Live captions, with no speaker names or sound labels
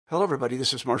Hello, everybody.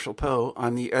 This is Marshall Poe.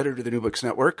 I'm the editor of the New Books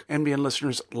Network. NBN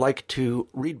listeners like to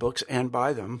read books and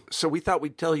buy them. So we thought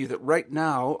we'd tell you that right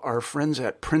now, our friends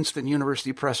at Princeton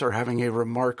University Press are having a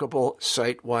remarkable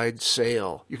site-wide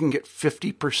sale. You can get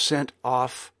 50%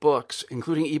 off books,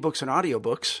 including ebooks and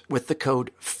audiobooks, with the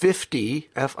code 50,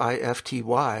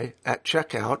 F-I-F-T-Y, at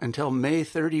checkout until May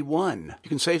 31. You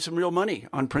can save some real money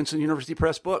on Princeton University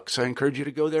Press books. I encourage you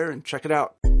to go there and check it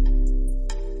out.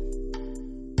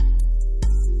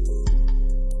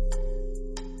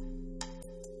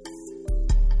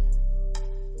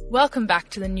 Welcome back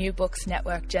to the New Books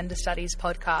Network Gender Studies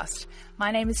podcast.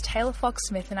 My name is Taylor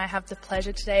Fox-Smith and I have the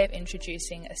pleasure today of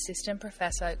introducing Assistant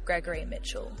Professor Gregory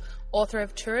Mitchell, author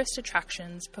of Tourist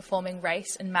Attractions, Performing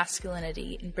Race and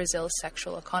Masculinity in Brazil's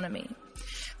Sexual Economy.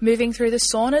 Moving through the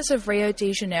saunas of Rio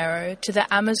de Janeiro to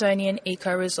the Amazonian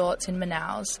eco-resorts in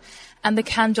Manaus and the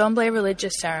candomblé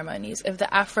religious ceremonies of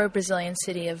the Afro-Brazilian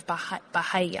city of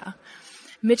Bahia,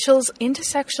 Mitchell's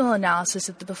intersectional analysis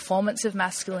of the performance of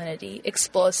masculinity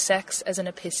explores sex as an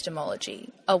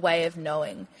epistemology, a way of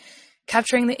knowing,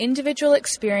 capturing the individual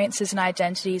experiences and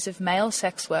identities of male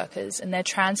sex workers and their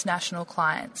transnational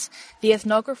clients. The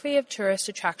ethnography of Tourist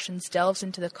Attractions delves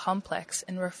into the complex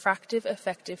and refractive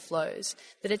affective flows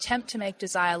that attempt to make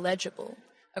desire legible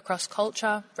across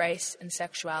culture, race, and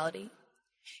sexuality.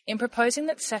 In proposing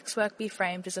that sex work be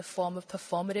framed as a form of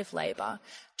performative labour,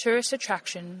 Tourist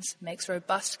Attractions makes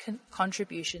robust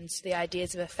contributions to the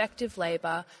ideas of effective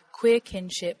labour, queer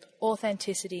kinship,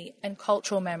 authenticity, and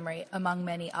cultural memory, among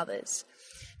many others.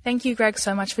 Thank you, Greg,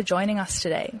 so much for joining us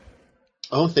today.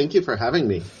 Oh, thank you for having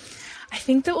me. I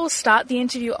think that we'll start the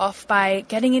interview off by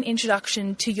getting an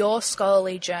introduction to your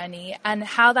scholarly journey and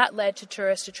how that led to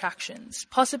Tourist Attractions,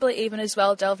 possibly even as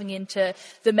well delving into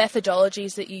the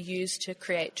methodologies that you use to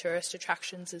create Tourist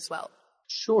Attractions as well.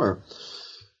 Sure.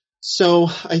 So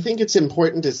I think it's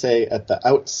important to say at the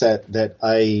outset that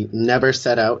I never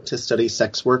set out to study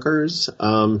sex workers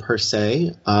per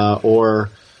se,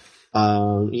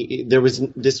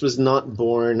 this was not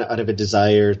born out of a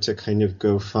desire to kind of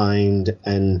go find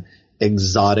an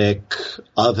exotic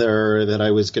other that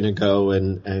I was going to go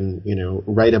and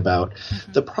write about.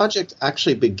 Mm-hmm. The project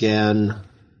actually began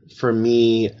for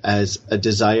me as a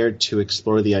desire to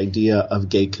explore the idea of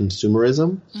gay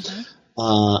consumerism. Mm-hmm.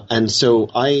 And so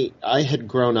I had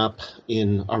grown up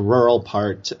in a rural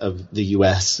part of the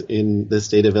U.S. in the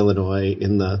state of Illinois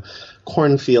in the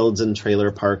cornfields and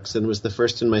trailer parks, and was the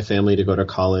first in my family to go to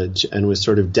college and was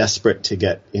sort of desperate to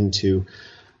get into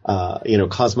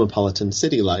cosmopolitan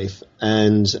city life.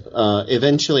 And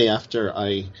eventually after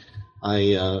I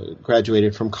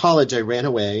graduated from college, I ran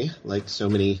away, like so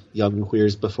many young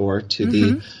queers before, to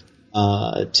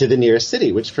the nearest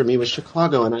city, which for me was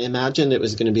Chicago. And I imagined it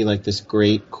was going to be like this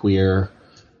great queer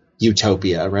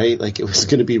utopia, right? Like it was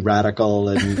going to be radical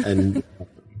and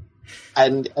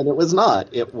and it was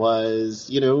not. It was,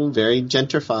 very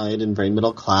gentrified and very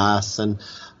middle class and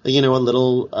a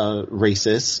little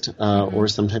racist, or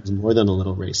sometimes more than a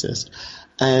little racist.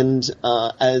 And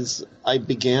as I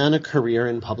began a career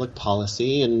in public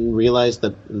policy and realized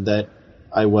that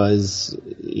I was,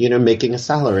 making a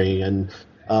salary and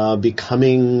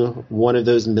becoming one of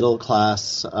those middle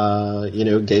class,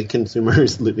 gay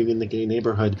consumers living in the gay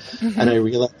neighborhood. Mm-hmm. And I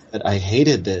realized that I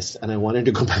hated this and I wanted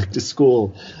to go back to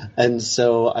school. And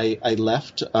so I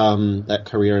left that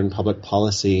career in public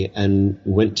policy and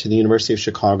went to the University of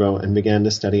Chicago and began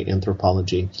to study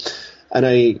anthropology. And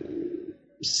I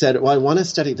said, well, I want to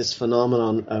study this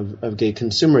phenomenon of gay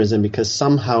consumerism because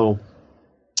somehow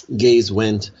gays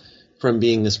went from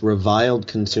being this reviled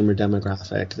consumer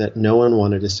demographic that no one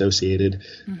wanted associated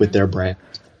with their brand.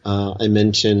 I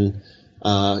mentioned,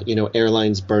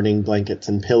 airlines burning blankets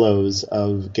and pillows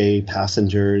of gay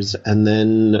passengers, and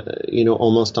then,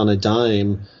 almost on a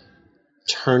dime,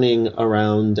 turning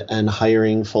around and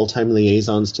hiring full-time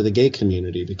liaisons to the gay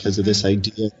community because of this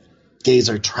idea gays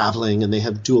are traveling and they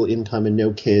have dual income and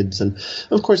no kids. And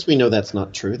of course, we know that's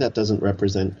not true. That doesn't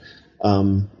represent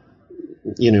the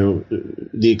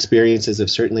experiences of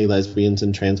certainly lesbians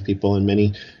and trans people and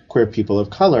many queer people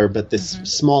of color, but this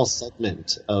small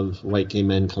segment of white gay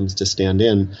men comes to stand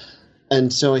in.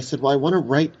 And so I said, well, I want to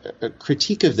write a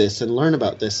critique of this and learn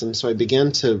about this. And so I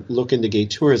began to look into gay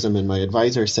tourism, and my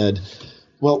advisor said,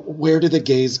 well, where do the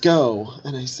gays go?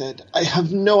 And I said, I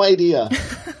have no idea.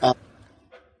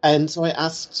 And so I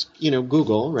asked,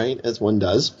 Google, right, as one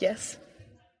does. Yes.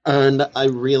 And I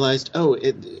realized,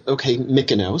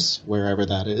 Mykonos, wherever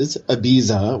that is,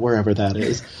 Ibiza, wherever that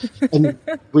is, and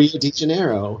Rio de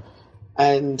Janeiro.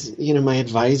 And, my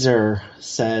advisor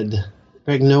said,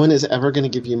 Greg, no one is ever going to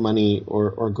give you money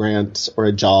or grants or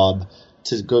a job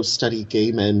to go study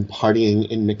gay men partying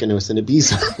in Mykonos and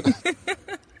Ibiza.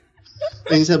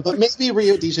 And he said, but maybe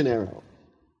Rio de Janeiro.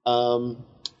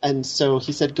 And so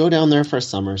he said, go down there for a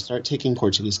summer, start taking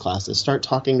Portuguese classes, start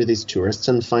talking to these tourists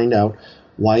and find out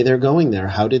why they're going there.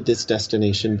 How did this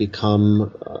destination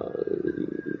become,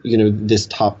 this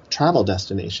top travel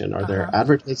destination? Are there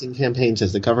advertising campaigns?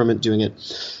 Is the government doing it?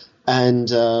 And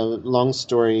long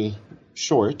story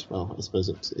short, well, I suppose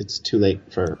it's too late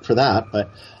for that,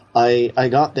 but I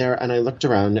got there and I looked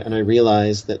around and I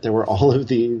realized that there were all of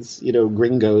these,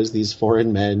 gringos, these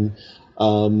foreign men,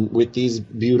 with these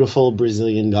beautiful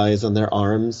Brazilian guys on their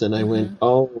arms. And I went,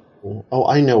 oh,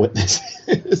 I know what this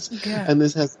is. Yeah. And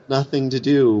this has nothing to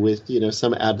do with,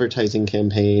 some advertising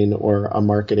campaign or a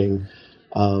marketing,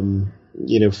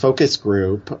 focus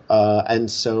group.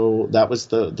 And so that was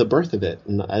the birth of it.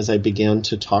 And as I began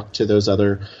to talk to those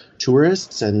other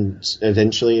tourists, and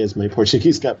eventually, as my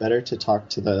Portuguese got better, to talk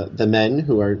to the men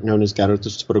who are known as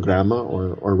garotos de programa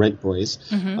or rent boys,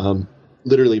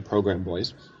 literally program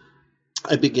boys,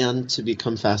 I began to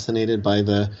become fascinated by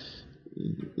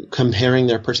comparing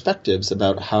their perspectives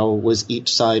about how was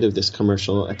each side of this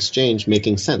commercial exchange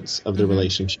making sense of the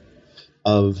relationship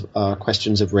of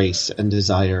questions of race and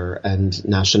desire and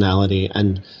nationality,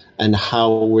 and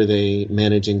how were they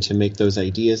managing to make those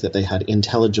ideas that they had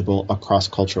intelligible across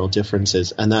cultural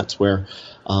differences. And that's where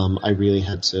I really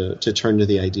had to turn to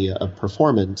the idea of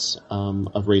performance,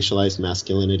 of racialized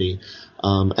masculinity.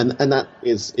 And that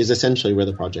is essentially where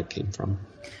the project came from.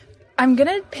 I'm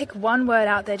going to pick one word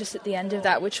out there just at the end of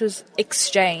that, which was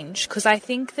exchange, because I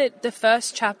think that the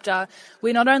first chapter,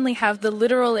 we not only have the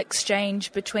literal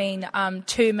exchange between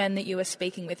two men that you were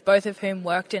speaking with, both of whom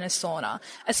worked in a sauna,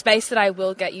 a space that I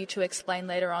will get you to explain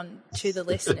later on to the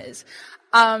listeners.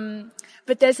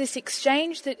 But there's this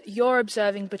exchange that you're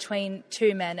observing between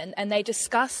two men, and they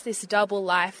discuss this double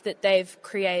life that they've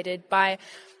created by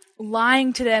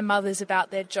lying to their mothers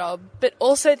about their job, but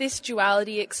also this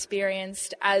duality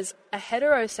experienced as a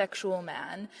heterosexual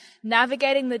man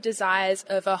navigating the desires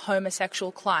of a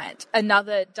homosexual client,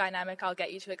 another dynamic I'll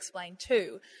get you to explain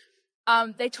too.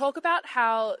 They talk about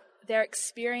how their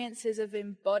experiences of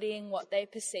embodying what they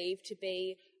perceive to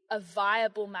be a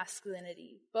viable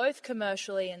masculinity, both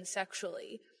commercially and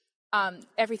sexually,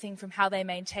 everything from how they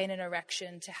maintain an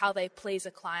erection to how they please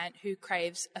a client who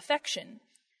craves affection.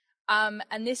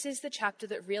 And this is the chapter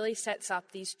that really sets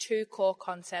up these two core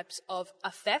concepts of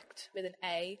affect, with an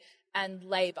A, and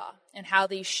labour, and how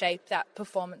these shape that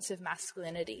performance of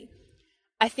masculinity.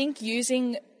 I think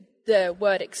using the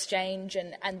word exchange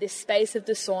and this space of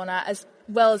the sauna, as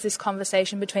well as this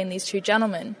conversation between these two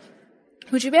gentlemen,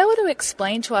 would you be able to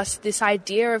explain to us this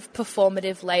idea of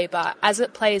performative labour as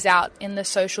it plays out in the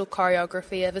social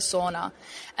choreography of a sauna,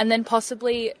 and then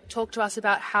possibly talk to us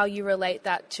about how you relate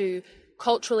that to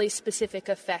culturally specific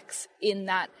effects in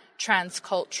that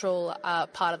transcultural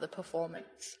part of the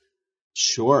performance?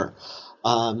 Sure.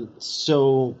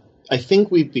 So I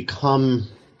think we've become,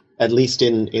 at least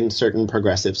in certain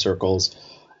progressive circles,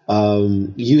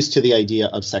 used to the idea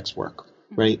of sex work,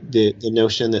 right? The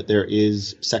notion that there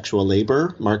is sexual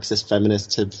labor. Marxist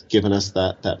feminists have given us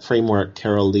that framework.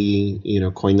 Carol Lee,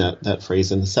 coined that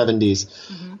phrase in the 70s.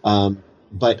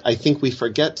 But I think we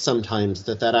forget sometimes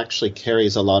that actually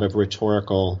carries a lot of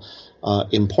rhetorical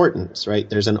importance, right?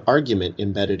 There's an argument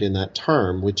embedded in that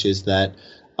term, which is that,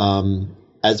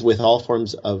 as with all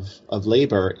forms of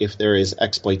labor, if there is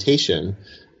exploitation,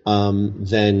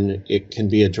 then it can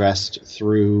be addressed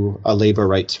through a labor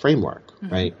rights framework,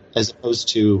 right? As opposed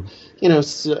to,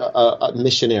 a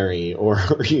missionary or,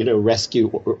 rescue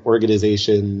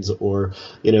organizations or,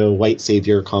 white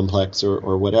savior complex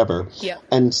or whatever. Yeah.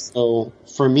 And so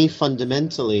for me,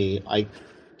 fundamentally, I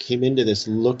came into this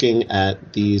looking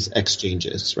at these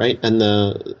exchanges, right? And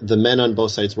the men on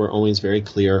both sides were always very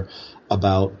clear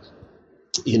about,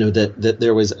 that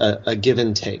there was a give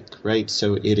and take, right?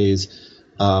 So it is,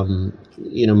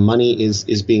 money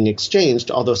is being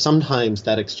exchanged, although sometimes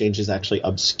that exchange is actually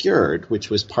obscured, which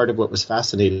was part of what was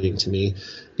fascinating to me,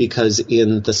 because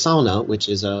in the sauna, which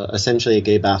is essentially a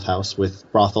gay bathhouse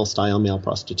with brothel-style male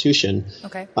prostitution,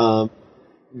 okay.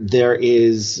 There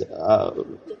is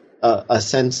a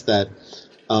sense that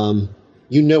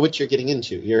you know what you're getting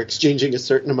into. You're exchanging a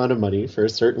certain amount of money for a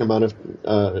certain amount of,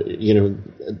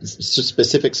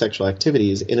 specific sexual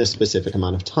activities in a specific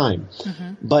amount of time.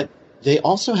 But they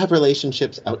also have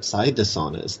relationships outside the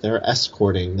saunas. They're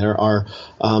escorting. There are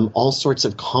all sorts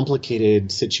of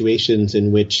complicated situations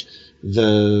in which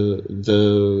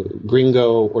the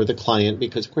gringo or the client,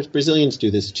 because of course Brazilians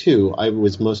do this too. I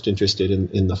was most interested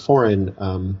in the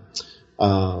foreign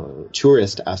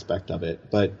tourist aspect of it,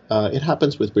 but it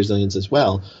happens with Brazilians as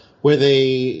well, where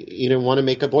they, want to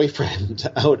make a boyfriend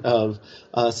out of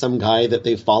some guy that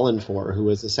they've fallen for who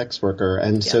is a sex worker.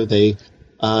 And so they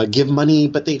give money,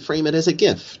 but they frame it as a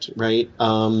gift, right,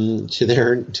 to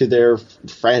their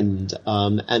friend.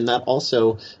 And that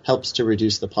also helps to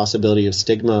reduce the possibility of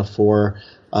stigma for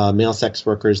male sex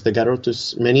workers, the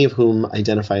garotos, many of whom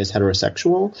identify as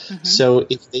heterosexual. Mm-hmm. So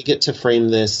if they get to frame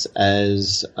this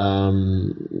as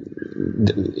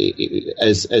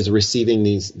receiving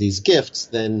these gifts,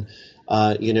 then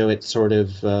it's sort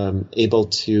of able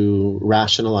to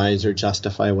rationalize or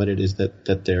justify what it is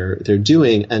that they're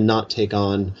doing, and not take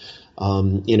on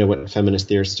what feminist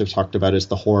theorists have talked about as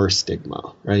the whore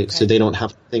stigma, right? Okay. So they don't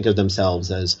have to think of themselves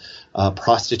as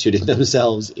prostituting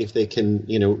themselves if they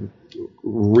can,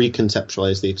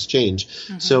 reconceptualize the exchange.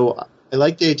 Mm-hmm. So I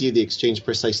like the idea of the exchange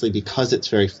precisely because it's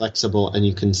very flexible, and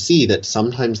you can see that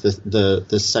sometimes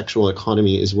the sexual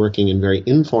economy is working in very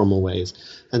informal ways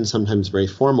and sometimes very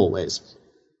formal ways.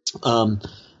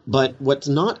 But what's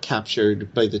not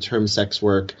captured by the term sex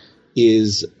work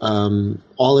is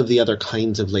all of the other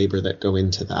kinds of labor that go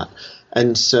into that.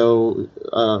 And so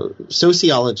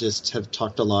sociologists have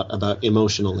talked a lot about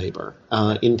emotional labor,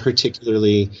 in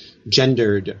particularly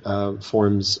gendered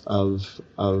forms of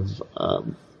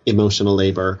emotional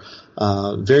labor.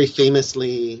 Very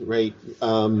famously, right,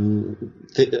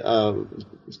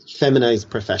 feminized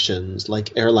professions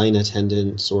like airline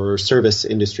attendants or service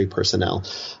industry personnel.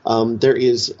 There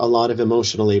is a lot of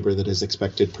emotional labor that is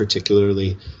expected,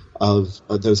 particularly of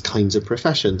those kinds of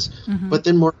professions. Mm-hmm. But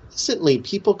then more recently,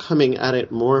 people coming at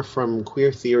it more from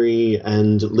queer theory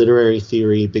and literary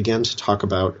theory began to talk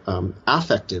about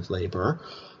affective labor,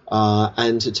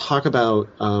 and to talk about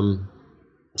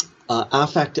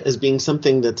affect as being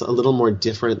something that's a little more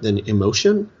different than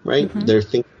emotion, right? Mm-hmm. They're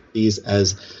thinking of these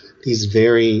as these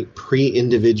very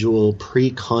pre-individual,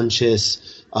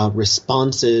 pre-conscious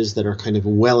responses that are kind of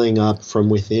welling up from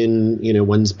within,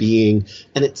 one's being.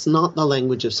 And it's not the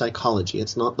language of psychology.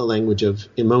 It's not the language of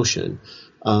emotion.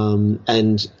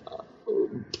 And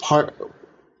part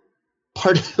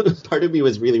of me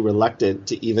was really reluctant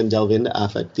to even delve into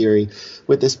affect theory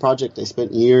with this project. I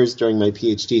spent years during my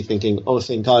PhD thinking, oh,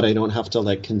 thank God I don't have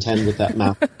to contend with that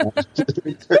math.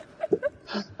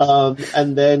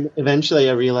 And then eventually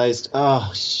I realized,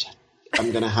 oh, shit,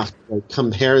 I'm going to have to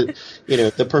compare,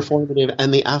 the performative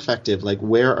and the affective,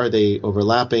 where are they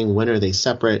overlapping? When are they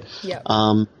separate? Yeah.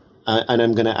 And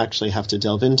I'm going to actually have to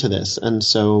delve into this. And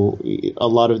so a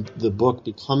lot of the book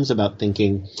becomes about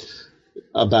thinking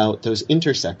about those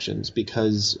intersections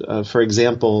because, for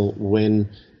example, when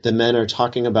the men are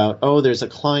talking about, oh, there's a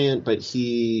client, but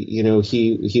he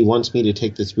wants me to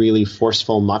take this really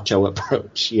forceful macho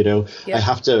approach. Yep. I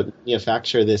have to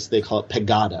manufacture this. They call it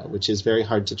pegada, which is very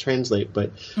hard to translate,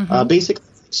 but basically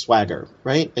swagger,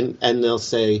 right? And they'll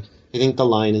say, I think the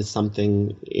line is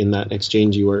something in that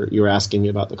exchange you were asking me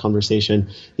about the conversation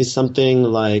is something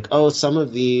like, oh, some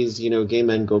of these, gay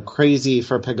men go crazy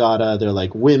for pegada. They're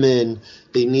like women.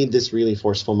 They need this really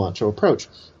forceful macho approach.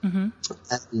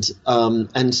 Mm-hmm.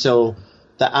 And so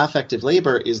the affective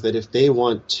labor is that if they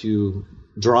want to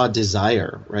draw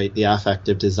desire, right, the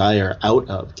affective desire out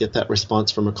of, get that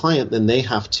response from a client, then they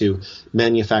have to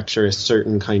manufacture a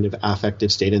certain kind of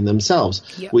affective state in themselves,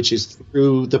 which is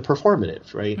through the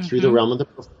performative, right, mm-hmm. through the realm of the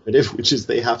performative, which is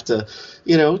they have to,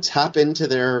 tap into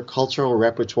their cultural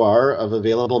repertoire of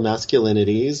available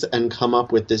masculinities and come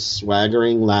up with this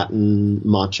swaggering Latin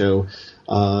macho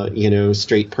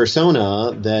straight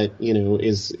persona that,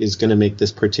 is going to make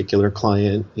this particular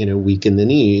client, weak in the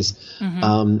knees.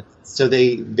 Mm-hmm. So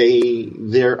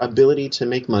their ability to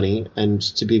make money, and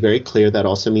to be very clear, that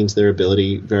also means their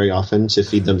ability very often to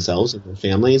feed themselves and their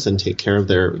families and take care of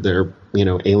their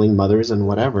ailing mothers and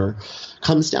whatever,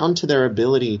 comes down to their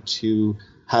ability to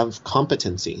have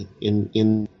competency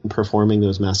in performing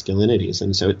those masculinities.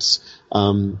 And so it's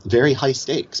very high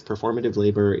stakes. Performative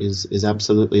labor is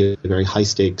absolutely a very high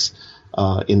stakes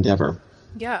endeavor.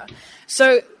 Yeah.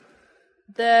 So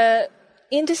the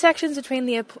intersections between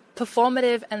the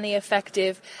performative and the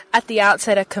effective at the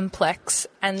outset are complex,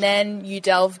 and then you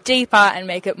delve deeper and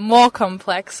make it more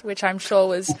complex, which I'm sure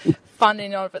was fun in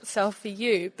and of itself for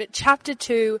you. But chapter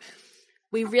 2,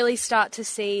 we really start to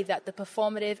see that the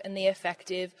performative and the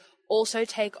effective also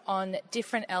take on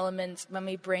different elements when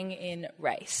we bring in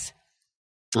race.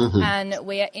 Mm-hmm. And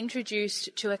we are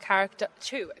introduced to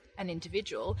an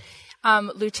individual,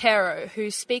 Lutero, who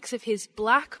speaks of his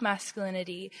black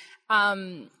masculinity,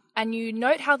 and you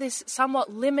note how this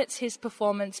somewhat limits his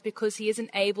performance because he isn't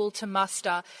able to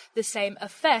muster the same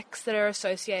effects that are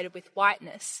associated with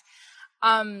whiteness.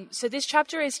 So this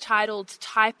chapter is titled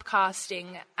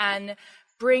Typecasting and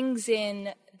brings in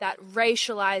that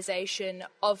racialization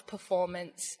of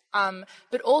performance,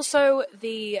 but also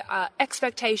the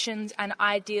expectations and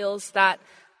ideals that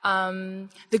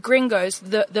the gringos,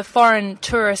 the foreign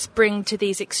tourists, bring to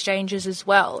these exchanges as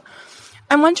well.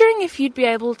 I'm wondering if you'd be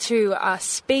able to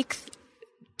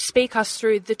speak us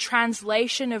through the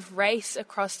translation of race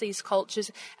across these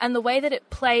cultures and the way that it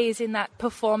plays in that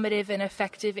performative and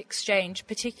effective exchange,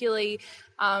 particularly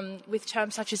with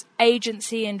terms such as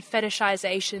agency and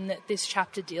fetishization that this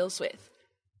chapter deals with.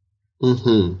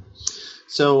 Mm-hmm.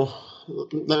 So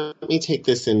let me take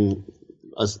this in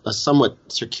a somewhat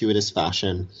circuitous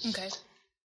fashion. Okay.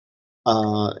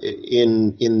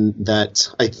 In that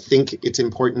I think it's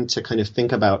important to kind of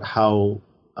think about how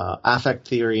affect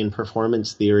theory and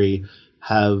performance theory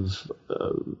have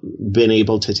been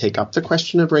able to take up the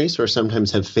question of race, or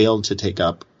sometimes have failed to take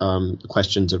up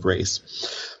questions of race.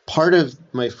 Part of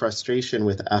my frustration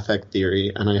with affect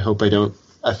theory, and I hope I don't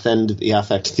offend the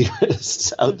affect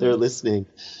theorists out there listening,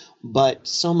 but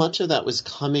so much of that was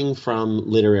coming from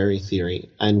literary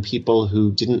theory and people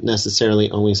who didn't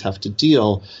necessarily always have to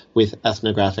deal with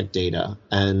ethnographic data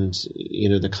and,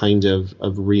 the kind of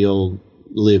real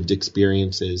lived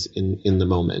experiences in the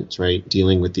moment, right?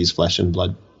 Dealing with these flesh and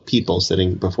blood people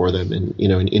sitting before them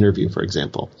in, an interview, for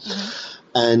example. Mm-hmm.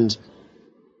 And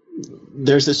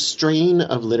there's a strain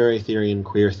of literary theory and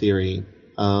queer theory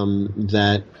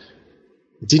that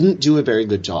didn't do a very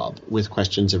good job with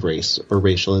questions of race or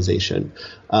racialization.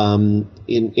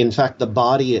 In fact, the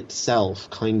body itself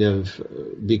kind of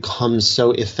becomes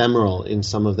so ephemeral in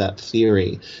some of that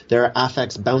theory. There are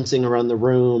affects bouncing around the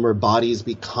room, or bodies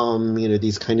become,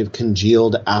 these kind of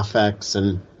congealed affects,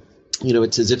 and,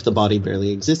 it's as if the body barely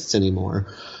exists anymore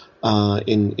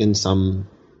in some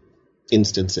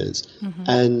instances. Mm-hmm.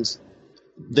 And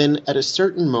then at a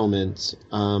certain moment,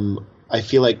 I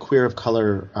feel like queer of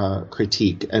color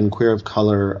critique and queer of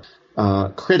color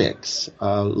critics,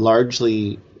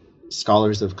 largely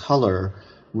scholars of color,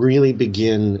 really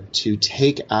begin to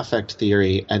take affect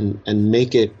theory and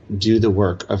make it do the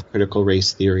work of critical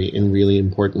race theory in really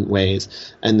important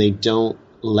ways. And they don't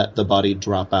let the body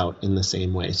drop out in the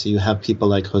same way. So you have people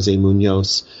like Jose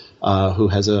Munoz, who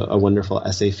has a wonderful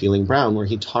essay, Feeling Brown, where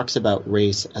he talks about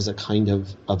race as a kind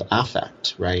of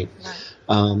affect, right?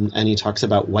 And he talks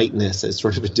about whiteness as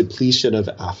sort of a depletion of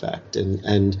affect,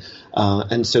 and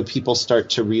so people start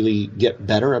to really get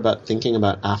better about thinking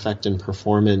about affect and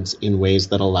performance in ways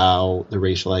that allow the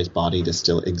racialized body to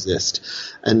still exist.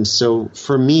 And so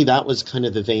for me, that was kind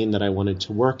of the vein that I wanted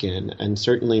to work in, and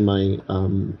certainly my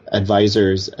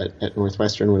advisors at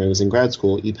Northwestern when I was in grad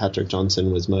school, E. Patrick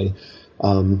Johnson was my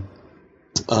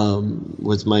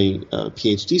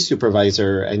PhD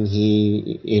supervisor, and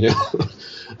he,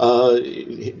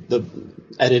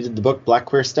 edited the book Black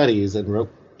Queer Studies and wrote,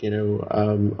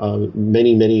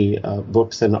 many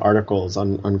books and articles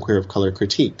on queer of color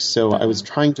critique. So I was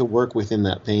trying to work within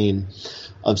that vein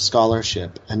of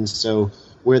scholarship. And so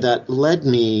where that led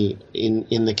me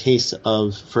in the case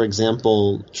of, for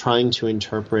example, trying to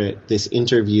interpret this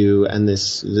interview and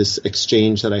this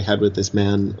exchange that I had with this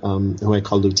man who I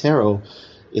call Lutero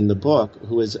in the book,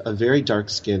 who is a very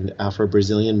dark-skinned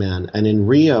Afro-Brazilian man. And in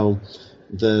Rio,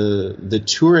 the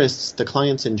tourists, the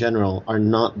clients in general, are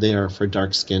not there for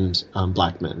dark-skinned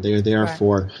black men. They are there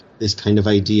for this kind of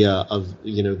idea of,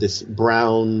 this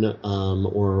brown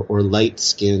or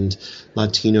light-skinned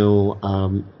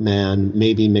Latino man,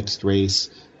 maybe mixed race,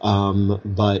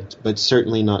 but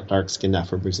certainly not dark-skinned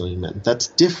Afro-Brazilian men. That's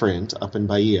different up in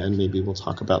Bahia, and maybe we'll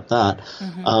talk about that.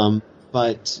 Mm-hmm.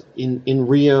 But in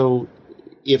Rio,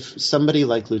 if somebody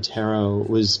like Lutero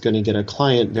was going to get a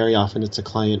client, very often it's a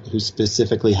client who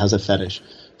specifically has a fetish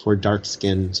for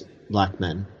dark-skinned black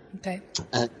men. Okay.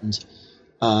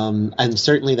 And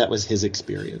certainly that was his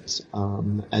experience.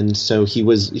 And so he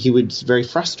was very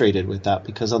frustrated with that,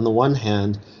 because on the one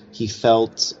hand, he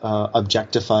felt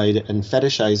objectified and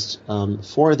fetishized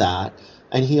for that.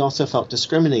 And he also felt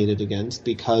discriminated against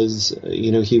because,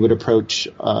 he would approach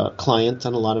clients,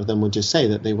 and a lot of them would just say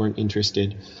that they weren't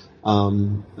interested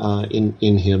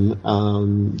in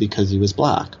him because he was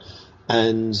black.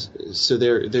 And so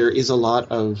there is a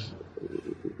lot of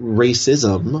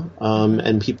racism,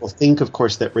 and people think, of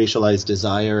course, that racialized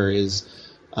desire is,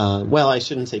 I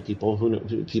shouldn't say people.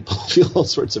 People feel all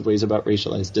sorts of ways about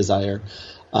racialized desire.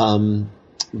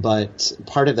 But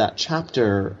part of that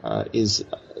chapter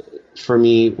for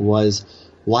me, was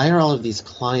why are all of these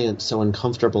clients so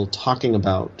uncomfortable talking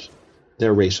about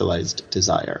their racialized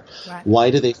desire? Right. Why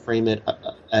do they frame it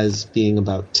as being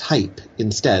about type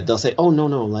instead. They'll say, oh, no,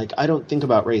 like, I don't think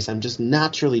about race. I'm just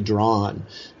naturally drawn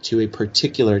to a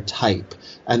particular type.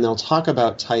 And they'll talk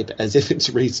about type as if it's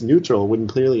race neutral when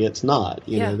clearly it's not.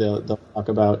 You know, they'll talk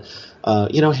about,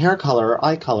 hair color or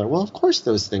eye color. Well, of course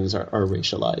those things are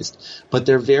racialized. But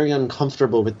they're very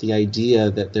uncomfortable with the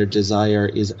idea that their desire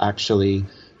is actually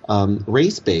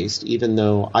race-based, even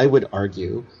though I would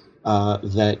argue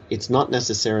that it's not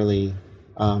necessarily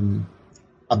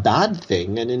a bad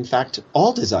thing, and in fact,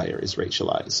 all desire is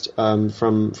racialized.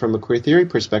 From a queer theory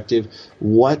perspective,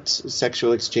 what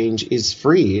sexual exchange is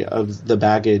free of the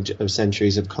baggage of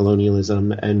centuries of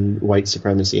colonialism and white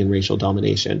supremacy and racial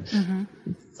domination? Mm-hmm.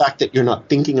 The fact that you're not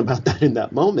thinking about that in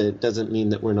that moment doesn't mean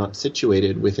that we're not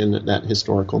situated within that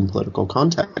historical and political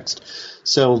context.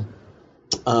 So,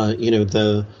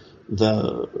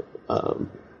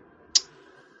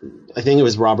 I think it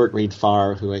was Robert Reed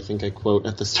Farr, who I think I quote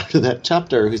at the start of that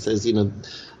chapter, who says,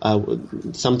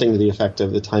 something to the effect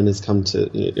of the time has come to,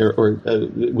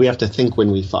 we have to think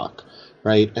when we fuck,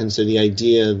 right? And so the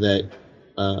idea that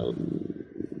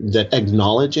that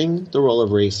acknowledging the role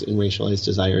of race in racialized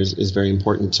desires is very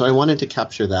important. So I wanted to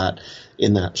capture that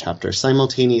in that chapter,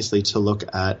 simultaneously to look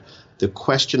at the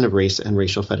question of race and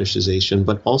racial fetishization,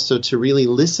 but also to really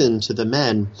listen to the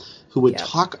men who would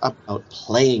talk about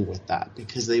playing with that,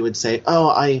 because they would say,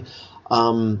 they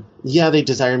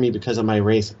desire me because of my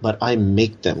race, but I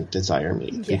make them desire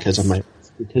me because of my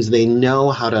race, because they know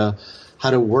how to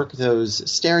work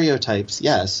those stereotypes,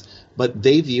 yes, but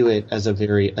they view it as a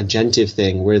very agentive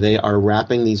thing where they are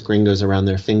wrapping these gringos around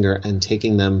their finger and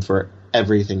taking them for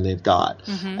everything they've got.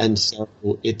 Mm-hmm. And so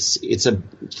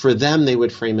for them, they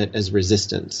would frame it as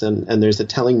resistance. And there's a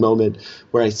telling moment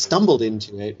where I stumbled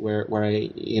into it where I,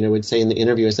 would say in the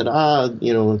interview, I said,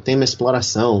 tem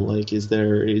exploração, like,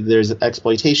 there's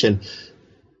exploitation,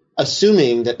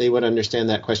 assuming that they would understand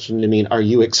that question to mean, are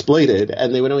you exploited?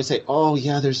 And they would always say, oh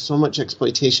yeah, there's so much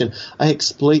exploitation. I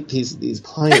exploit these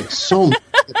clients so much.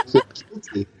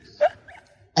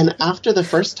 And after the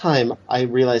first time, I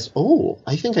realized,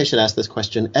 I think I should ask this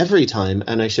question every time,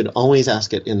 and I should always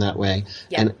ask it in that way.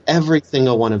 Yeah. And every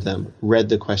single one of them read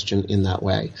the question in that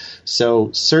way.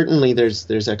 So certainly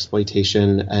there's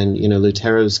exploitation, and,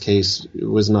 Lutero's case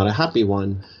was not a happy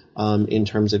one in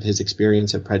terms of his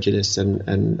experience of prejudice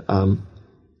and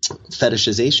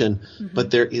fetishization. Mm-hmm. But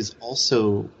there is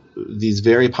also these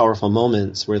very powerful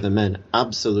moments where the men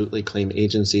absolutely claim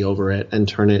agency over it and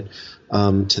turn it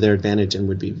to their advantage, and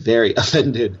would be very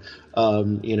offended,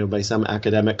 by some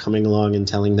academic coming along and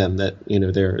telling them that,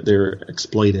 they're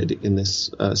exploited in this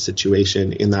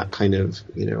situation in that kind of,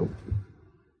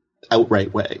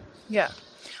 outright way. Yeah.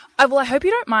 Well, I hope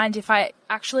you don't mind if I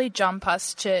actually jump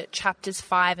us to chapters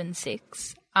 5 and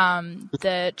 6,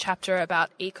 the chapter about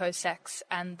eco-sex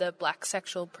and the black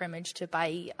sexual pilgrimage to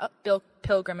Bahia,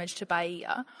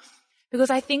 because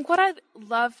I think what I'd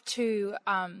love to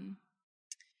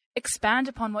expand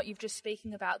upon what you've just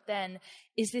speaking about then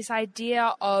is this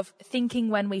idea of thinking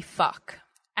when we fuck.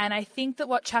 And I think that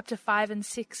what chapter 5 and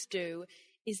 6 do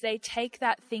is they take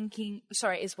that thinking,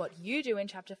 is what you do in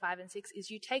chapter 5 and 6 is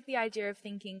you take the idea of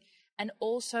thinking and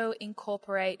also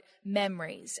incorporate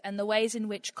memories and the ways in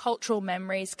which cultural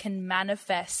memories can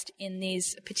manifest in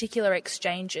these particular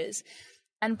exchanges.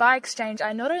 And by exchange,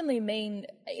 I not only mean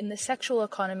in the sexual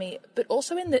economy, but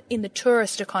also in the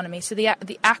tourist economy. So the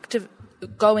act of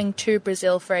going to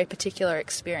Brazil for a particular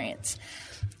experience.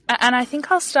 And I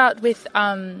think I'll start with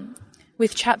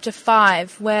chapter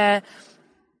 5, where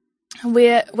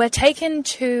we're taken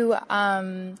to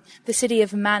the city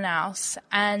of Manaus,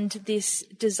 and this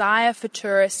desire for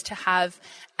tourists to have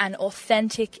an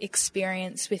authentic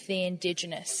experience with the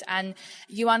indigenous. And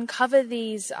you uncover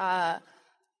these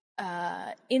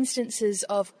instances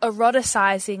of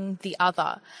eroticizing the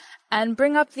other, and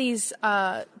bring up these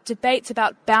debates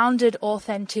about bounded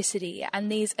authenticity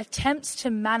and these attempts to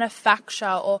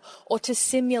manufacture or to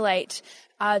simulate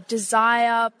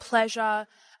desire, pleasure,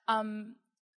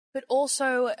 but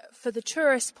also for the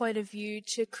tourist point of view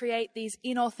to create these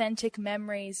inauthentic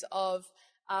memories of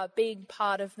being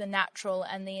part of the natural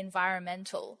and the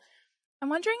environmental. I'm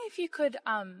wondering if you could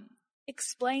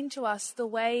explain to us the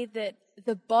way that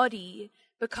the body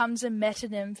becomes a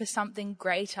metonym for something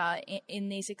greater in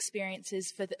these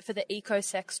experiences for the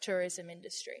eco-sex tourism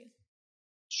industry.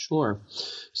 Sure.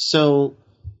 So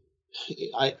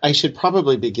I should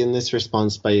probably begin this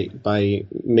response by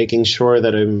making sure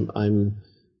that I'm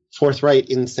forthright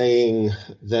in saying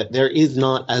that there is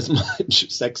not as much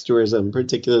sex tourism,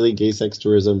 particularly gay sex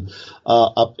tourism,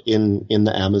 up in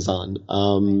the Amazon.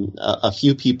 A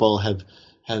few people have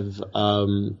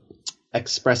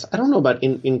express, I don't know about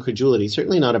incredulity,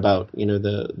 certainly not about,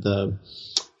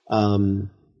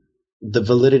 the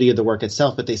validity of the work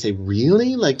itself, but they say,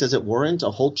 really? Like, does it warrant a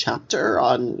whole chapter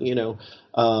on,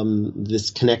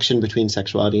 this connection between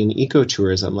sexuality and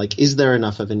ecotourism? Like, is there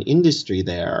enough of an industry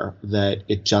there that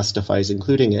it justifies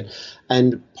including it?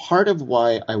 And part of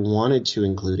why I wanted to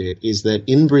include it is that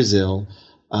in Brazil,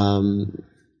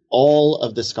 all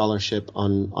of the scholarship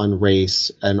on race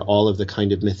and all of the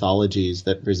kind of mythologies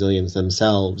that Brazilians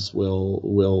themselves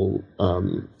will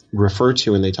refer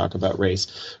to when they talk about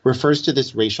race refers to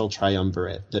this racial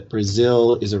triumvirate, that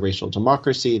Brazil is a racial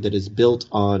democracy that is built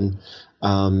on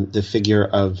the figure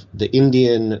of the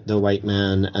Indian, the white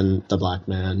man, and the black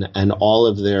man, and all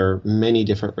of their many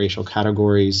different racial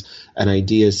categories and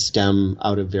ideas stem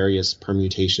out of various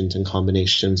permutations and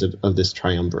combinations of this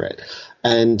triumvirate.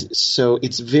 And so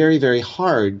it's very, very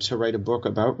hard to write a book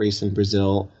about race in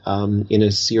Brazil in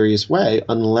a serious way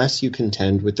unless you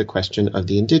contend with the question of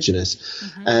the indigenous.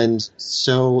 Mm-hmm. And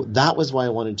so that was why I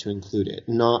wanted to include it,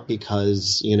 not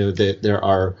because, there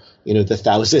are, the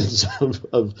thousands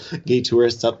of gay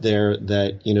tourists up there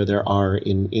that, there are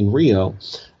in Rio.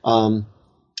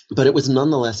 But it was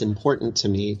nonetheless important to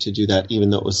me to do that, even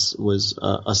though it was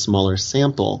a smaller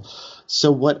sample.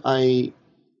 So what I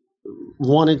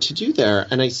wanted to do there,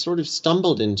 and I sort of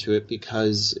stumbled into it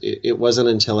because it wasn't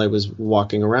until I was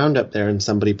walking around up there and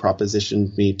somebody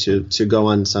propositioned me to go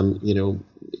on some,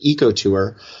 eco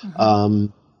tour. Mm-hmm.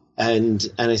 And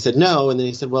I said no, and then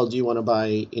he said, well, do you want to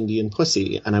buy Indian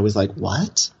pussy? And I was like,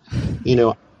 what?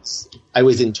 I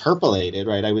was interpolated,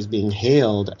 right? I was being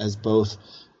hailed as both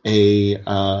a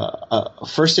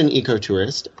first an eco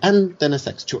tourist and then a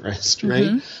sex tourist, right?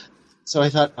 Mm-hmm. So I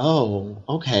thought, oh,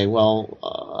 okay,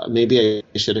 well, maybe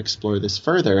I should explore this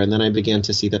further. And then I began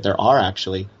to see that there are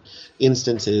actually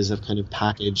instances of kind of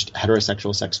packaged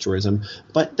heterosexual sex tourism.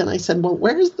 But then I said, well,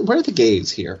 where are the gays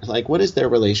here? Like, what is their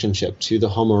relationship to the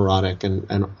homoerotic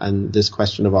and this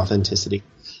question of authenticity?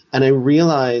 And I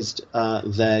realized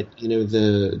that,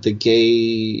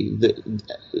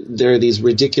 there are these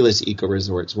ridiculous eco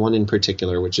resorts, one in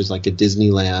particular, which is like a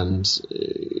Disneyland,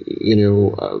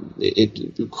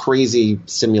 crazy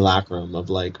simulacrum of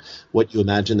like what you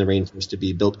imagine the rainforest to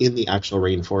be, built in the actual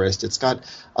rainforest. It's got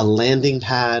a landing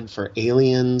pad for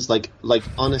aliens. Like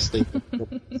honestly,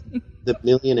 the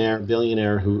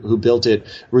billionaire who built it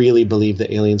really believed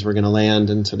that aliens were going to land,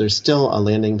 and so there's still a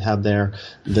landing pad there.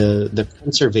 The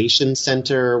conservation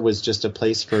center was just a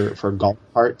place for golf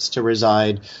carts to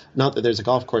reside. Not that there's a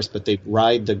golf course, but they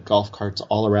ride the golf carts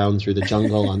all around through the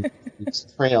jungle on these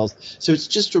trails. So it's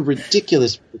just a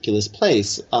ridiculous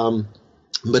place.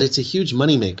 But it's a huge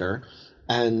moneymaker,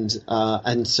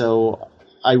 and so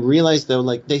I realized, though,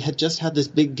 like they had just had this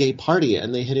big gay party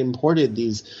and they had imported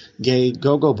these gay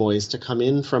go-go boys to come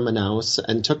in from Manaus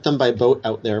and took them by boat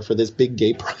out there for this big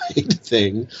gay pride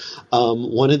thing.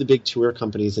 One of the big tour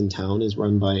companies in town is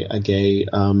run by a gay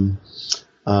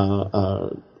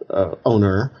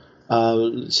owner.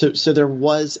 So there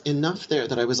was enough there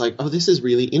that I was like, oh, this is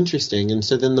really interesting. And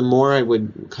so then the more I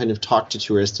would kind of talk to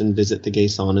tourists and visit the gay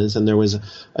saunas, and there was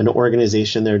an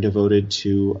organization there devoted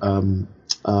to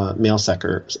male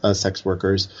sex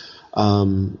workers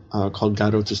called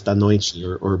Garotos da Noite,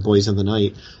 or Boys of the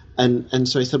Night. And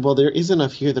so I said, well, there is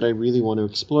enough here that I really want to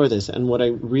explore this. And what I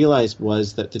realized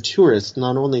was that the tourists,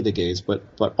 not only the gays, but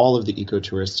all of the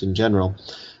eco-tourists in general,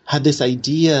 had this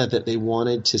idea that they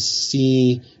wanted to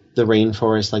see the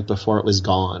rainforest like before it was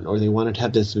gone, or they wanted to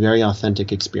have this very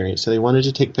authentic experience. So they wanted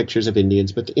to take pictures of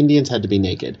Indians, but the Indians had to be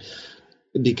naked.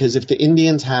 Because if the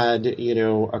Indians had,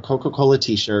 a Coca-Cola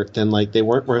t-shirt, then like they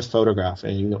weren't worth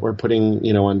photographing or putting,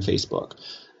 on Facebook.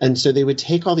 And so they would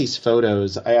take all these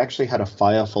photos. I actually had a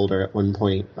file folder at one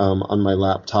point on my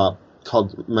laptop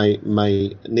called my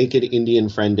Naked Indian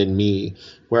Friend and Me,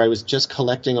 where I was just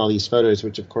collecting all these photos,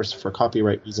 which of course for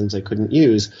copyright reasons I couldn't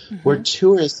use, mm-hmm. where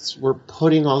tourists were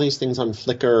putting all these things on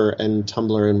Flickr and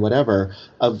Tumblr and whatever,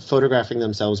 of photographing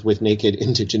themselves with naked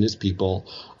indigenous people.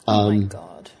 Oh my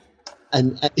God.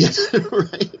 And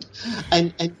right,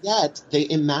 and yet they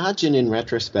imagine in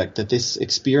retrospect that this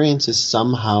experience is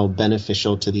somehow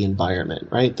beneficial to the environment,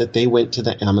 right? That they went to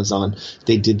the Amazon,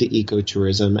 they did the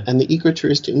ecotourism, and the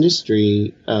ecotourist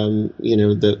industry,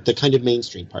 the kind of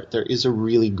mainstream part. There is a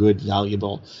really good,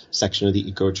 valuable section of the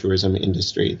ecotourism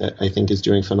industry that I think is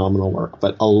doing phenomenal work,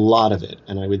 but a lot of it,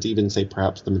 and I would even say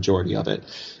perhaps the majority of it,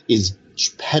 is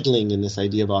peddling in this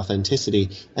idea of authenticity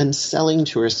and selling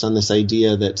tourists on this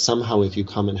idea that somehow if you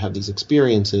come and have these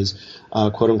experiences,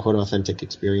 quote unquote authentic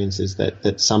experiences,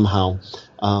 that somehow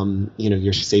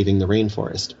you're saving the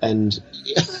rainforest. And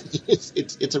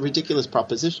it's a ridiculous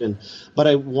proposition. But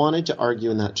I wanted to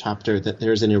argue in that chapter that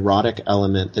there's an erotic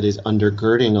element that is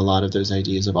undergirding a lot of those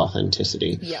ideas of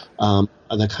authenticity. Yeah.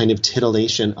 The kind of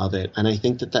titillation of it. And I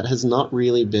think that has not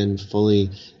really been fully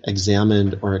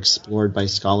examined or explored by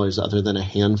scholars other than a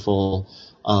handful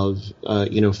of,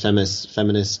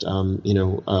 feminist,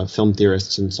 film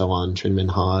theorists and so on, Trinh Minh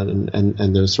Ha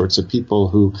and those sorts of people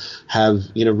who have,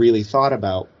 really thought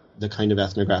about the kind of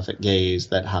ethnographic gaze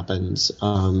that happens,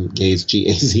 gaze,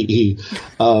 G-A-Z-E,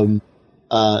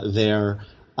 there.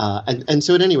 And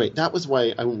so at any rate, that was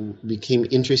why I became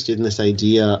interested in this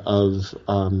idea of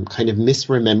kind of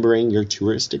misremembering your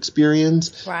tourist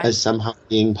experience as somehow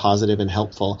being positive and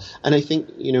helpful. And I think,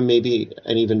 maybe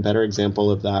an even better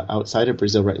example of that outside of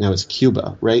Brazil right now is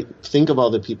Cuba, right? Think of all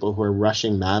the people who are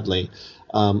rushing madly.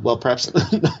 Perhaps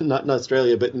not in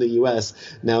Australia, but in the U.S.,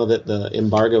 now that the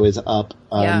embargo is up.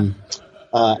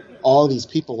 All these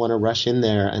people want to rush in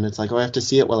there, and it's like, I have to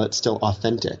see it while it's still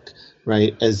authentic.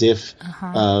 Right, as if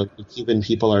the Cuban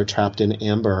people are trapped in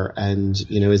amber, and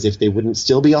as if they wouldn't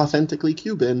still be authentically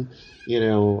Cuban,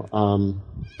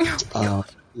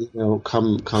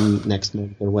 come next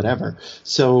month or whatever.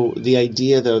 So the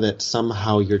idea, though, that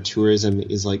somehow your tourism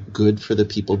is like good for the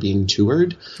people being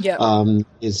toured,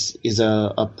 is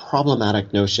a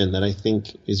problematic notion that I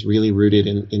think is really rooted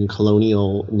in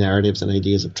colonial narratives and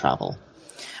ideas of travel.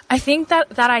 I think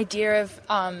that idea of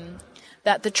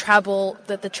that the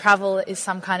travel is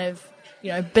some kind of,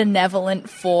 benevolent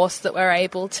force that we're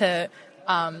able to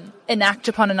enact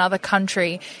upon another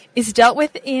country is dealt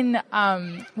with in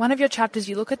one of your chapters.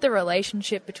 You look at the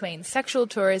relationship between sexual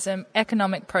tourism,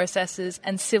 economic processes,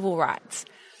 and civil rights.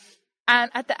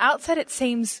 And at the outset, it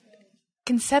seems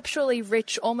conceptually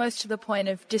rich, almost to the point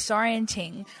of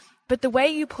disorienting. But the way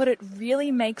you put it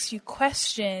really makes you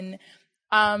question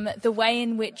the way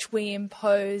in which we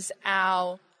impose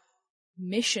our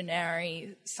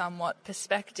missionary somewhat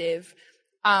perspective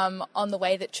on the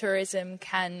way that tourism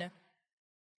can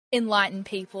enlighten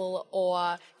people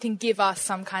or can give us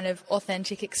some kind of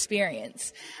authentic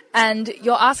experience. And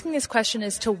you're asking this question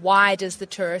as to why does the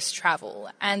tourist travel,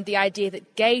 and the idea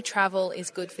that gay travel is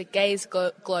good for gays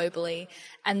globally,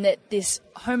 and that this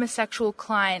homosexual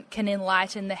client can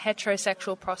enlighten the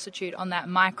heterosexual prostitute on that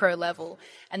micro level,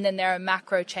 and then there are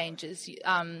macro changes.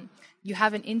 You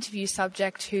have an interview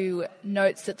subject who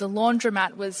notes that the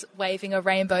laundromat was waving a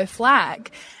rainbow flag,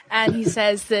 and he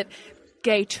says that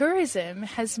gay tourism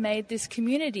has made this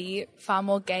community far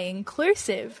more gay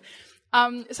inclusive.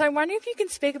 So I'm wondering if you can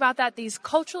speak about that, these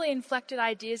culturally inflected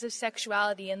ideas of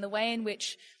sexuality and the way in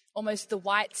which almost the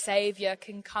white savior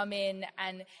can come in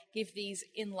and give these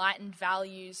enlightened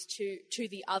values to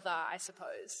the other, I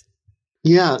suppose.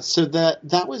 Yeah, so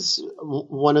that was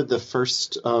one of the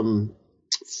first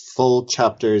full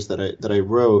chapters that I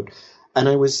wrote, and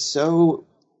I was so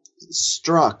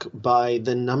struck by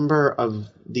the number of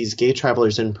these gay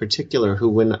travelers in particular who,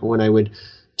 when I would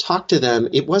talk to them,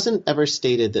 it wasn't ever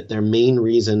stated that their main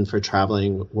reason for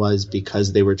traveling was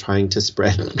because they were trying to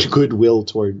spread goodwill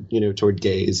toward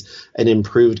gays and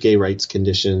improved gay rights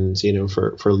conditions,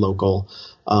 for local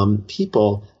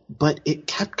people. But it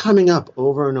kept coming up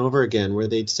over and over again where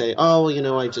they'd say,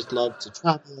 I just love to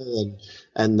travel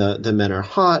and the men are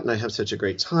hot and I have such a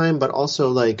great time. But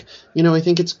also I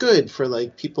think it's good for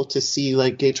people to see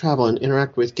gay travel and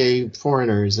interact with gay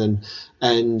foreigners and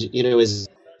as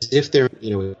if they're,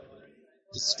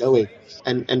 stoic.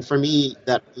 And for me,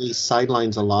 that really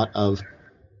sidelines a lot of,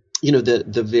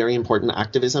 the very important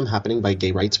activism happening by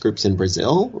gay rights groups in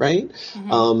Brazil, right?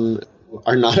 Mm-hmm.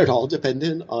 Are not at all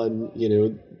dependent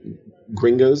on,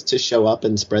 gringos to show up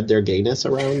and spread their gayness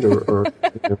around or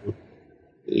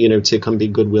to come be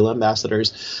goodwill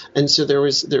ambassadors. And so there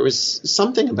was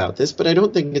something about this, but I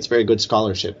don't think it's very good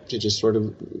scholarship to just sort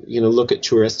of, look at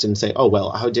tourists and say, oh,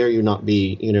 well, how dare you not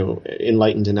be,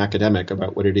 enlightened and academic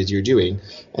about what it is you're doing?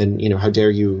 And, how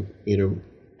dare you,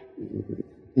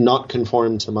 not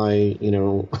conform to my,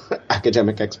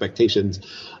 academic expectations.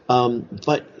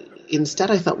 But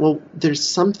instead, I thought, well, there's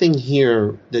something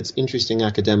here that's interesting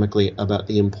academically about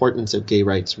the importance of gay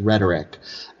rights rhetoric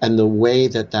and the way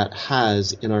that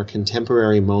has in our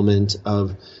contemporary moment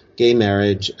of gay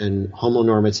marriage and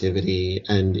homonormativity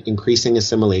and increasing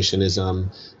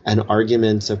assimilationism and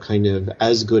arguments of kind of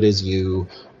as good as you,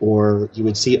 or you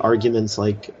would see arguments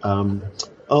like,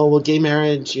 gay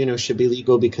marriage, should be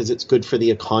legal because it's good for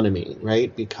the economy,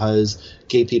 right? Because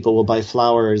gay people will buy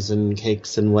flowers and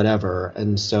cakes and whatever.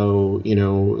 And so,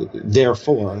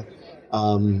 therefore,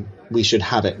 we should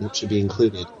have it and it should be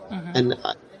included. Mm-hmm. And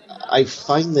I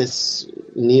find this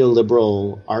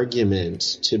neoliberal argument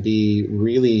to be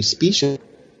really specious,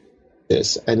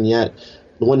 and yet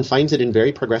one finds it in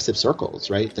very progressive circles,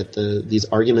 right? That these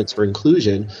arguments for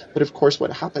inclusion, but of course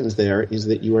what happens there is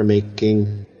that you are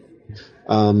making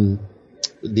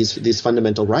these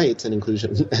fundamental rights and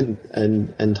inclusion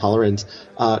and tolerance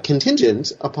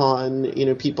contingent upon,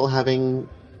 people having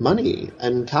money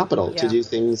and capital to do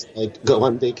things like go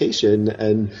on vacation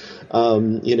and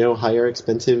hire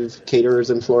expensive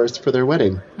caterers and florists for their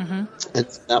wedding. And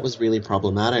that was really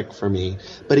problematic for me.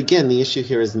 But again, the issue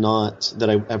here is not that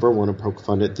I ever want to poke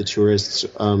fun at the tourists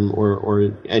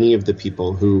or any of the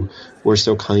people who were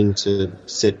so kind to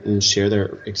sit and share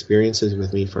their experiences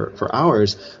with me for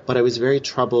hours. But I was very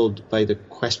troubled by the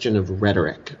question of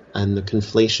rhetoric and the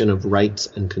conflation of rights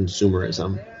and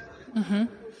consumerism.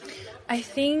 I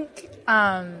think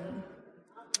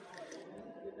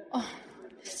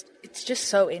it's just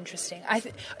so interesting.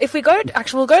 If we go to,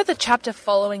 we'll go to the chapter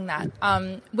following that,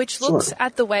 which looks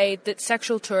at the way that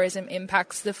sexual tourism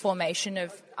impacts the formation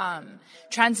of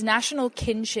transnational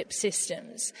kinship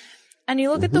systems. And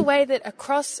you look at the way that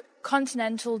across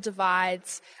continental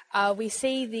divides, we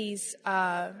see these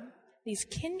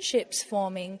kinships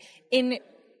forming in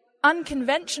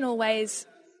unconventional ways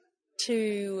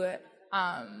to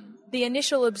the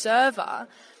initial observer.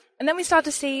 And then we start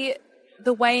to see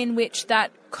the way in which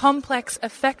that complex,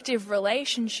 effective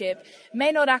relationship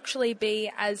may not actually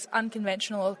be as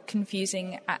unconventional or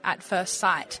confusing at first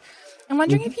sight. I'm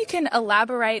wondering if you can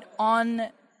elaborate on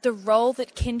the role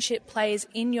that kinship plays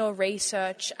in your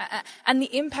research and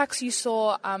the impacts you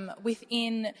saw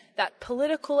within that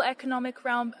political economic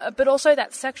realm, but also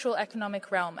that sexual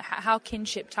economic realm, how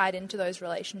kinship tied into those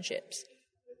relationships.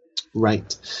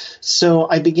 Right. So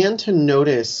I began to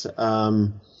notice,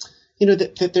 that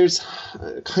there's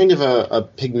kind of a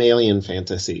Pygmalion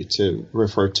fantasy, to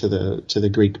refer to the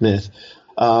Greek myth,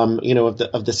 of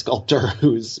the sculptor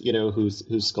whose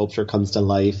sculpture comes to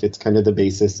life. It's kind of the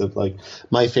basis of like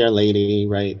My Fair Lady,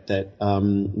 right?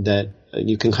 That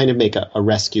you can kind of make a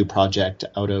rescue project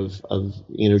out of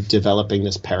developing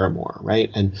this paramour,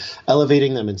 right? And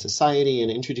elevating them in society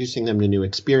and introducing them to new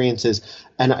experiences.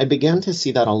 And I began to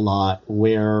see that a lot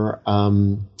where,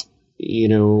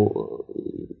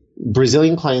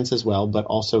 Brazilian clients as well, but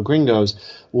also gringos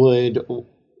would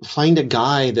find a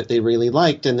guy that they really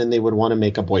liked, and then they would want to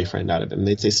make a boyfriend out of him.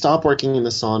 They'd say, stop working in the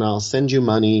sauna, I'll send you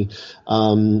money, I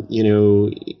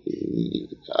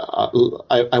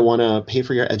want to pay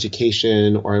for your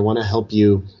education, or I want to help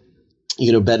you,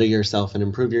 better yourself and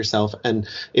improve yourself. And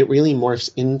it really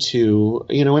morphs into,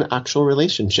 an actual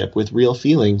relationship with real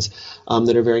feelings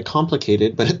that are very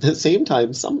complicated. But at the same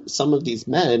time, some of these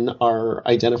men are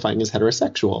identifying as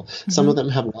heterosexual. Some of them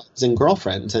have wives and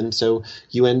girlfriends. And so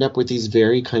you end up with these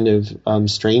very kind of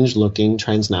strange looking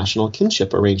transnational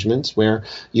kinship arrangements where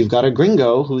you've got a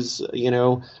gringo who's,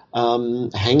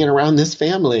 hanging around this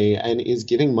family and is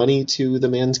giving money to the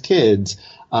man's kids.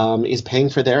 Is paying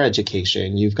for their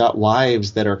education. You've got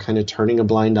wives that are kind of turning a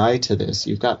blind eye to this.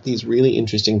 You've got these really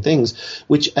interesting things,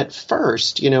 which at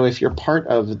first, if you're part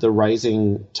of the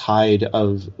rising tide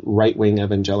of right-wing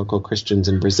evangelical Christians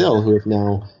in Brazil who have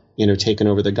now, taken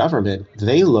over the government,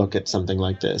 they look at something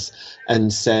like this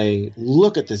and say,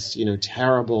 look at this,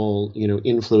 terrible,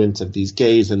 influence of these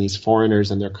gays and these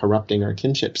foreigners, and they're corrupting our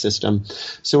kinship system.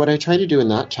 So what I try to do in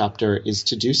that chapter is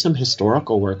to do some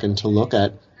historical work and to look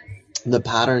at the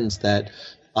patterns that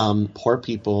poor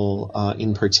people,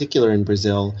 in particular in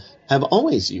Brazil, have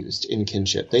always used in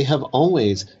kinship. They have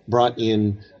always brought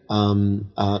in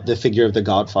the figure of the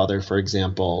godfather, for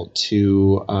example,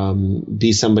 to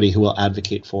be somebody who will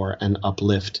advocate for and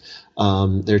uplift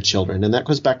their children. And that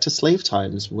goes back to slave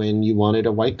times, when you wanted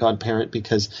a white godparent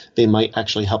because they might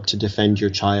actually help to defend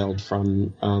your child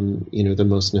from, the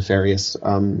most nefarious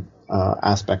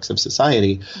aspects of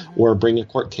society, or bring a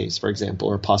court case, for example,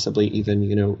 or possibly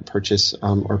even, purchase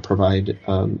or provide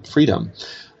freedom.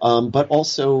 But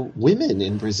also women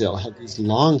in Brazil have these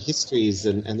long histories,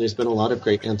 and there's been a lot of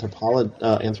great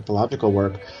anthropological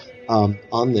work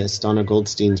on this. Donna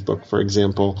Goldstein's book, for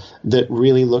example, that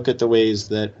really look at the ways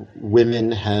that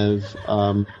women have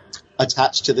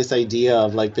attached to this idea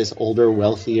of like this older,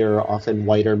 wealthier, often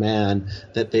whiter man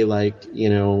that they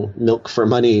milk for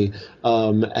money,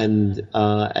 and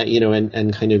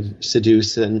kind of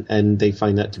seduce, and they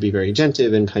find that to be very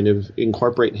agentive and kind of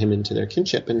incorporate him into their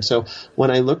kinship. And so when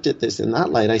I looked at this in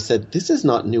that light, I said, this is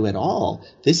not new at all.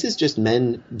 This is just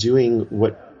men doing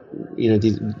what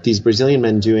these Brazilian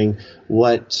men doing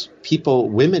what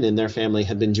women in their family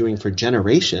have been doing for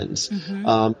generations.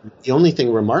 The only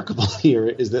thing remarkable here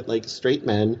is that like straight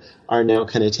men are now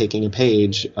kind of taking a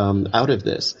page out of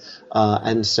this.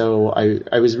 And so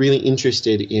I was really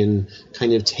interested in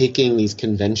kind of taking these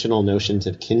conventional notions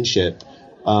of kinship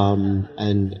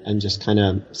and just kind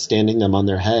of standing them on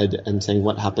their head and saying,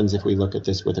 what happens if we look at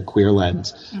this with a queer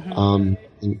lens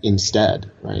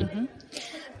instead, right?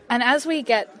 And as we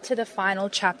get to the final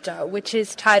chapter, which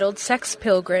is titled Sex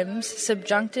Pilgrims,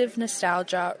 Subjunctive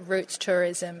Nostalgia, Roots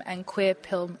Tourism, and Queer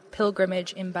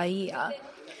Pilgrimage in Bahia,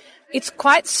 it's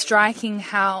quite striking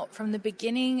how from the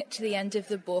beginning to the end of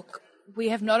the book, we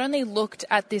have not only looked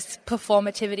at this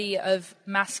performativity of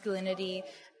masculinity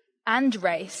and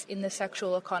race in the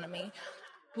sexual economy,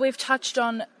 we've touched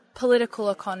on political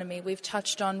economy, we've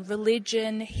touched on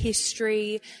religion,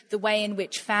 history, the way in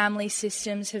which family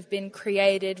systems have been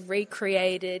created,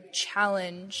 recreated,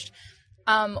 challenged,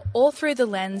 all through the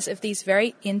lens of these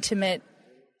very intimate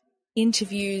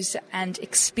interviews and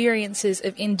experiences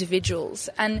of individuals.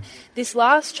 And this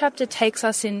last chapter takes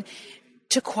us in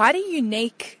to quite a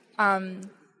unique and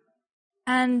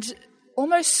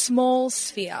almost small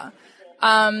sphere.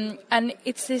 And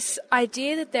it's this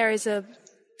idea that there is a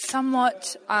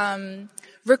somewhat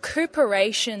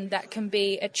recuperation that can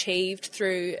be achieved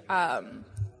through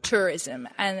tourism,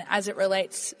 and as it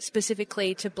relates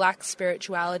specifically to Black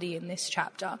spirituality in this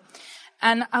chapter.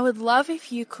 And I would love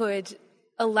if you could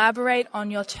elaborate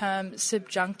on your term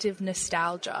subjunctive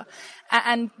nostalgia,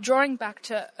 and drawing back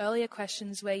to earlier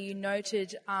questions where you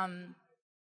noted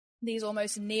these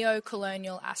almost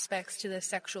neo-colonial aspects to the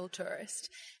sexual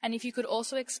tourist. And if you could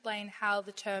also explain how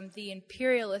the term the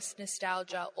imperialist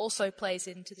nostalgia also plays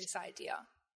into this idea.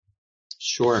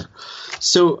 Sure.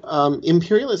 So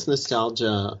imperialist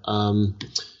nostalgia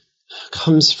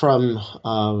comes from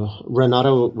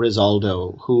Renato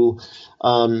Rizaldo, who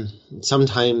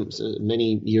sometimes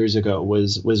many years ago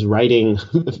was writing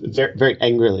very, very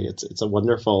angrily. It's a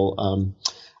wonderful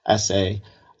essay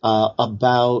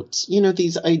about,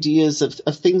 these ideas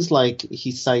of things like,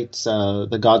 he cites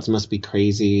The Gods Must Be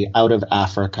Crazy, Out of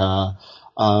Africa.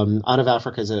 Out of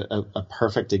Africa is a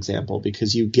perfect example,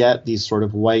 because you get these sort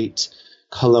of white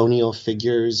colonial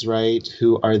figures, right,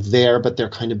 who are there, but they're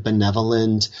kind of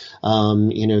benevolent.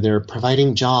 They're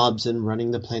providing jobs and running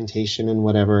the plantation and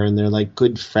whatever, and they're like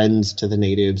good friends to the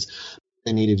natives.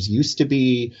 The natives used to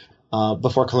be,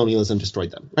 before colonialism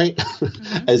destroyed them, right?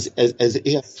 Mm-hmm. as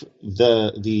if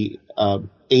the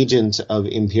agent of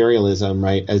imperialism,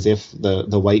 right, as if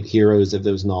the white heroes of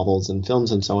those novels and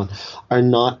films and so on are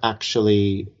not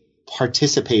actually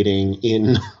participating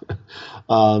in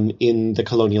the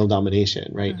colonial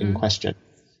domination, right, in question.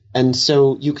 And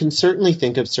so you can certainly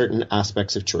think of certain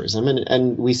aspects of tourism,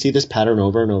 and we see this pattern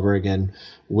over and over again,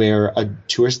 where a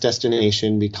tourist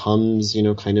destination becomes,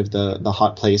 kind of the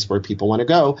hot place where people want to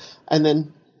go, and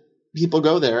then people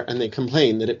go there and they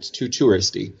complain that it's too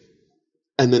touristy,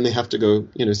 and then they have to go,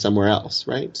 somewhere else,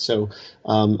 right? So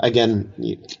again,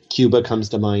 Cuba comes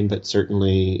to mind, but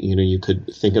certainly, you could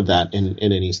think of that in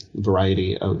any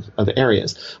variety of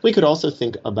areas. We could also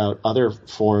think about other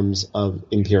forms of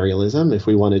imperialism if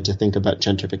we wanted to think about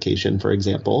gentrification, for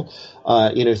example.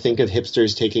 Think of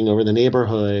hipsters taking over the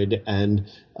neighborhood, and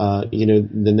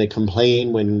then they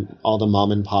complain when all the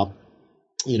mom and pop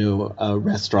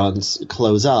restaurants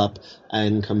close up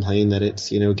and complain that it's,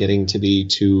 getting to be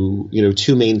too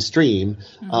mainstream.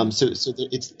 So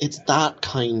it's that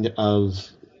kind of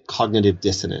cognitive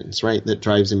dissonance, right, that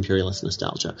drives imperialist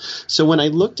nostalgia. So when I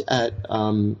looked at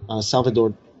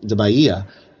Salvador de Bahia,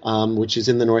 which is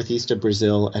in the northeast of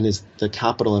Brazil and is the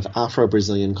capital of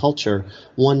Afro-Brazilian culture,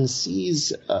 one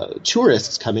sees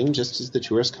tourists coming, just as the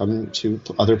tourists come to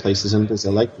other places in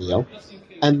Brazil like Rio,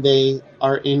 and they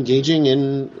are engaging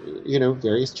in,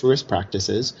 various tourist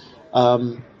practices,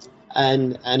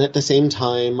 and at the same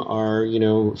time are,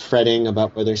 fretting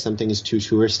about whether something is too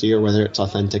touristy or whether it's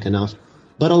authentic enough.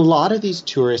 But a lot of these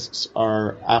tourists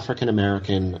are African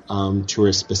American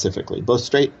tourists specifically, both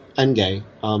straight and gay,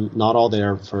 not all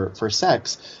there for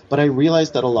sex. But I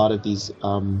realized that a lot of these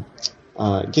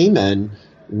gay men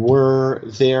were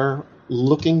there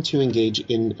looking to engage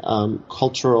in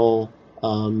cultural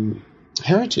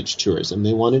heritage tourism.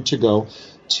 They wanted to go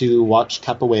to watch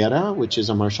capoeira, which is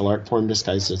a martial art form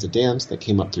disguised as a dance that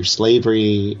came up through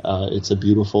slavery. It's a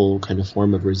beautiful kind of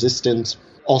form of resistance.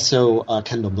 Also,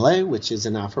 candomblé, which is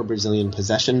an Afro-Brazilian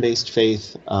possession-based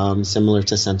faith, similar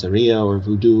to Santeria or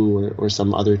Voodoo or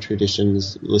some other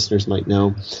traditions listeners might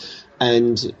know.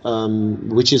 and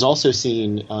which is also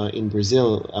seen in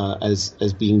Brazil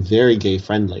as being very gay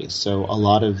friendly. So a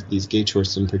lot of these gay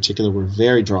tourists in particular were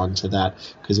very drawn to that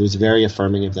because it was very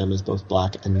affirming of them as both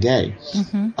black and gay.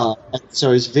 And so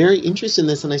I was very interested in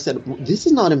this, and I said, this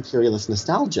is not imperialist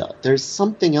nostalgia. There's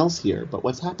something else here, but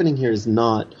what's happening here is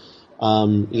not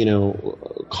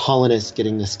colonists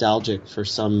getting nostalgic for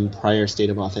some prior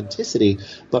state of authenticity,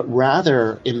 but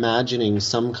rather imagining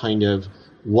some kind of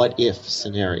what if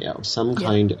scenario, some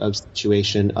kind of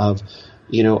situation of,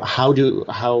 how do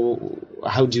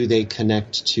they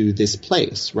connect to this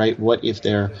place, right? What if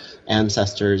their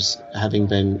ancestors, having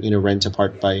been, rent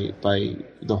apart by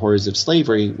the horrors of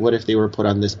slavery, what if they were put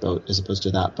on this boat as opposed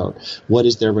to that boat? What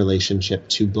is their relationship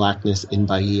to blackness in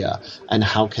Bahia, and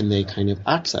how can they kind of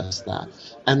access that?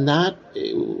 And that,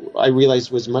 I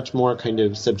realized, was much more kind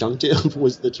of subjunctive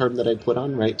was the term that I put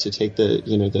on, right, to take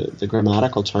the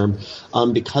grammatical term,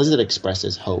 because it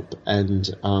expresses hope and,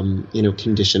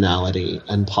 conditionality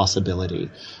and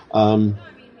possibility.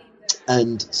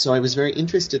 And so I was very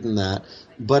interested in that.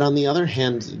 But on the other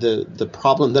hand, the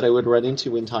problem that I would run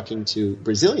into when talking to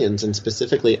Brazilians, and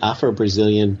specifically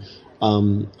Afro-Brazilian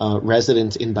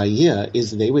residents in Bahia,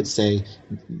 is they would say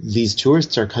these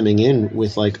tourists are coming in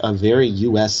with like a very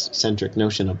U.S.-centric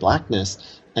notion of blackness,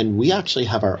 and we actually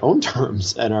have our own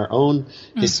terms and our own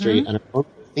history and our own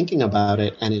thinking about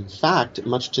it. And in fact,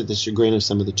 much to the chagrin of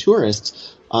some of the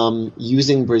tourists,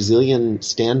 using Brazilian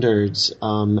standards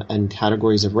and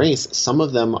categories of race, some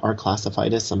of them are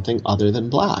classified as something other than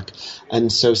black. And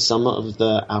so some of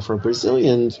the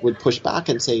Afro-Brazilians would push back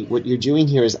and say, what you're doing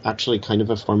here is actually kind of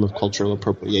a form of cultural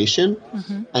appropriation.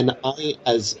 And I,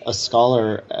 as a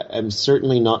scholar, am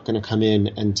certainly not going to come in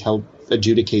and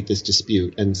adjudicate this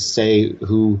dispute and say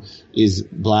who is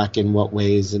black in what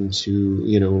ways and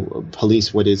to,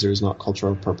 police what is or is not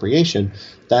cultural appropriation.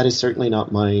 That is certainly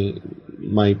not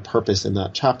my purpose in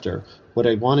that chapter. What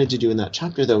I wanted to do in that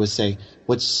chapter, though, is say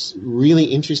what's really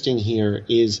interesting here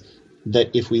is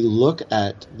that if we look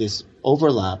at this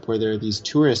overlap where there are these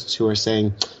tourists who are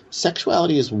saying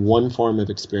sexuality is one form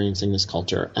of experiencing this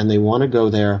culture, and they want to go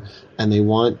there and they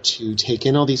want to take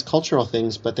in all these cultural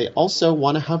things, but they also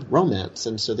want to have romance.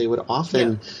 And so they would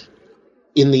often,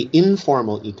 in the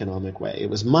informal economic way, it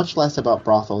was much less about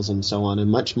brothels and so on, and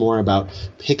much more about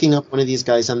picking up one of these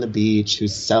guys on the beach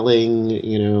who's selling,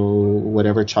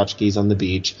 whatever tchotchkes on the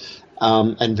beach.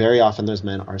 And very often those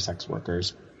men are sex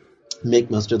workers,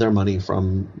 make most of their money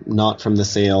not from the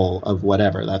sale of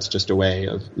whatever. That's just a way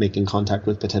of making contact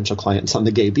with potential clients on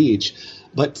the gay beach.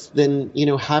 But then,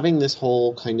 having this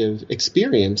whole kind of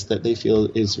experience that they feel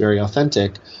is very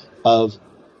authentic of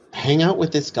hang out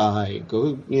with this guy,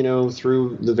 go,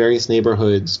 through the various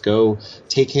neighborhoods, go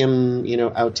take him,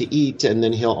 out to eat, and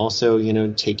then he'll also,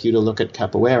 take you to look at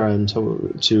capoeira and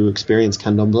to experience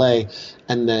candomblé,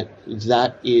 and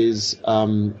that is,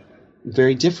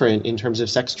 very different in terms of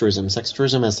sex tourism. Sex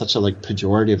tourism has such a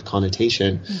pejorative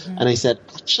connotation. And I said,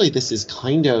 actually, this is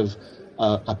kind of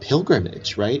a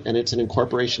pilgrimage, right? And it's an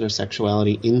incorporation of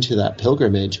sexuality into that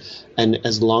pilgrimage. And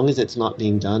as long as it's not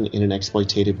being done in an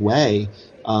exploitative way,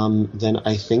 then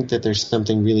I think that there's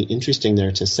something really interesting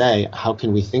there to say. How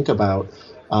can we think about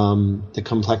the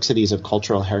complexities of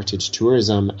cultural heritage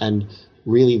tourism and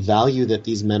really value that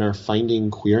these men are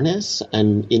finding queerness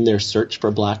and in their search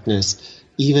for blackness,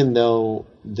 even though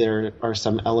there are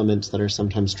some elements that are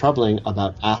sometimes troubling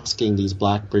about asking these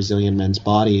black Brazilian men's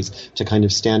bodies to kind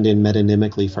of stand in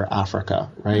metonymically for Africa,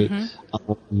 right?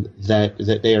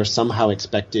 That they are somehow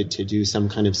expected to do some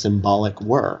kind of symbolic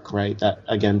work, right? That,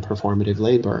 again, performative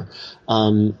labor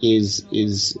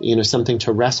is something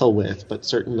to wrestle with, but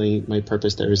certainly my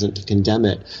purpose there isn't to condemn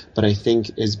it, but I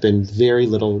think has been very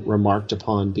little remarked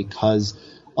upon because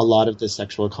a lot of the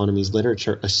sexual economies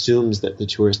literature assumes that the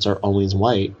tourists are always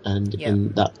white. And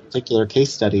in that particular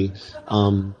case study,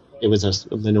 it was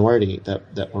a minority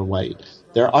that were white.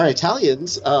 There are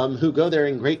Italians who go there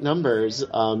in great numbers.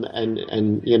 And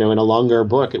in a longer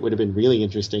book, it would have been really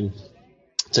interesting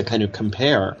to kind of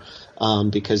compare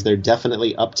because they're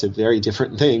definitely up to very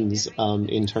different things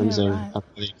in terms of how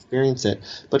they experience it.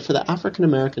 But for the African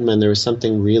American men, there was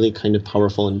something really kind of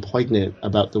powerful and poignant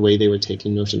about the way they were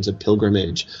taking notions of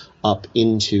pilgrimage up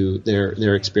into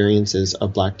their experiences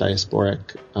of Black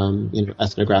diasporic,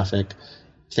 ethnographic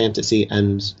fantasy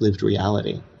and lived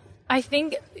reality. I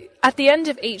think at the end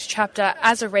of each chapter,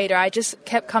 as a reader, I just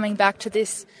kept coming back to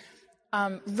this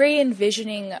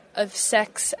re-envisioning of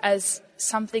sex as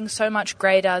something so much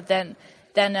greater than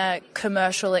a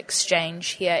commercial exchange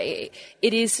here.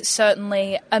 It is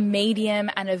certainly a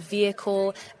medium and a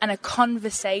vehicle and a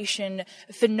conversation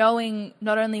for knowing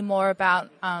not only more about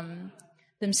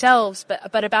themselves,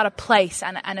 but about a place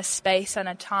and a space and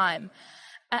a time.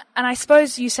 And I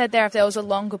suppose you said there if there was a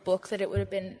longer book that it would have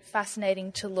been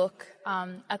fascinating to look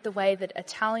at the way that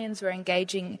Italians were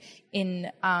engaging in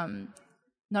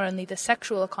not only the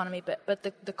sexual economy but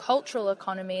the cultural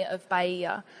economy of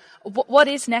Bahia. What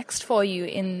is next for you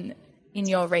in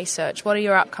your research? What are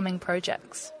your upcoming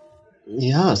projects?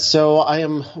 Yeah, so I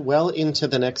am well into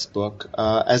the next book.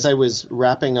 As I was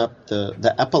wrapping up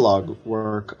the epilogue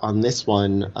work on this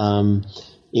one,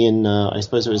 I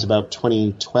suppose it was about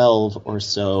 2012 or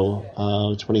so,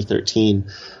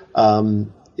 2013,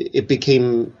 it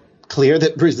became clear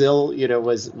that Brazil,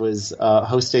 was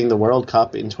hosting the World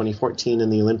Cup in 2014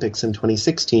 and the Olympics in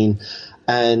 2016.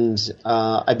 And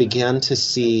I began to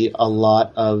see a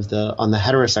lot of on the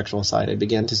heterosexual side, I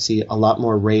began to see a lot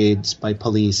more raids by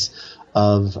police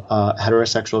of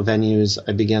heterosexual venues.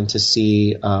 I began to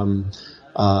see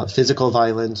physical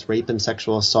violence, rape and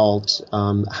sexual assault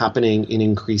happening in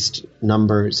increased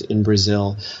numbers in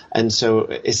Brazil. And so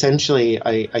essentially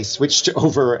I switched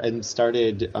over and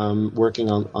started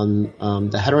working on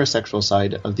the heterosexual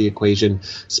side of the equation,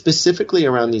 specifically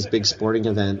around these big sporting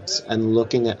events and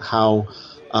looking at how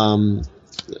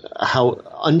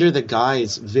under the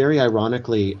guise, very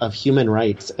ironically, of human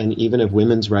rights and even of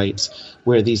women's rights,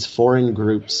 where these foreign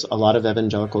groups, a lot of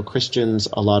evangelical Christians,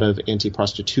 a lot of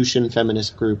anti-prostitution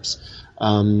feminist groups,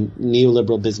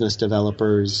 neoliberal business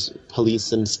developers,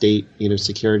 police and state,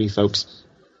 security folks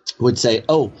would say,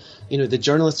 the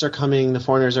journalists are coming, the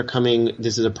foreigners are coming,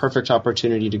 this is a perfect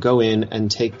opportunity to go in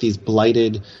and take these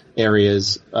blighted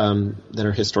areas that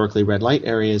are historically red light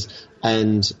areas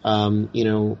and,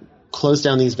 close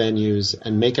down these venues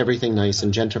and make everything nice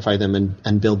and gentrify them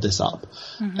and build this up.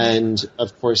 Mm-hmm. And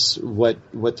of course, what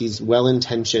these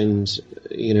well-intentioned,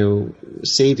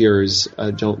 saviors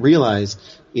don't realize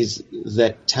is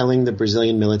that telling the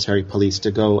Brazilian military police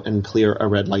to go and clear a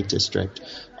red light district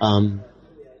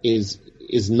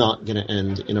is not going to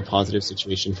end in a positive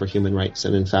situation for human rights,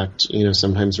 and in fact,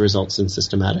 sometimes results in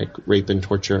systematic rape and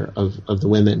torture of the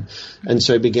women. And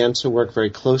so I began to work very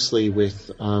closely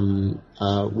with a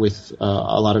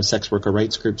lot of sex worker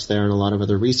rights groups there and a lot of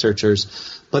other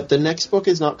researchers. But the next book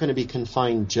is not going to be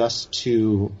confined just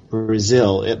to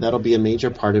Brazil. That'll be a major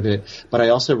part of it. But I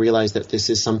also realized that this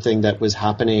is something that was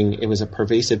happening. It was a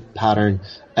pervasive pattern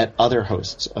at other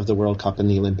hosts of the World Cup and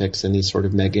the Olympics and these sort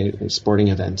of mega sporting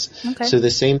events. Okay. So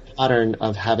the same pattern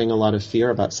of having a lot of fear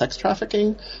about sex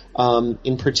trafficking,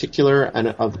 in particular,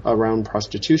 and around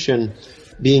prostitution,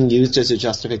 being used as a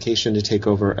justification to take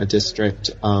over a district,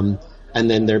 and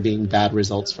then there being bad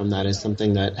results from that is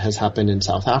something that has happened in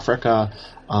South Africa,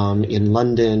 in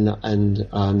London, and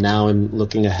now I'm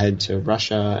looking ahead to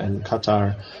Russia and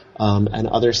Qatar, and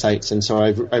other sites. And so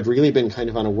I've really been kind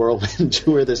of on a whirlwind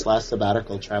tour this last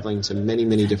sabbatical, traveling to many,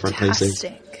 many different places,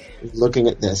 looking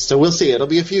at this. So we'll see. It'll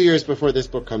be a few years before this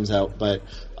book comes out, but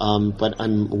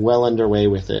I'm well underway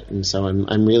with it, and so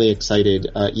I'm really excited.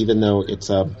 Even though it's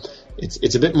a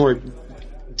bit more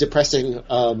depressing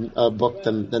book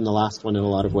than the last one in a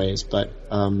lot of ways, but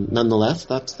nonetheless,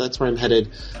 that's where I'm headed.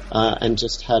 And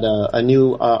just had a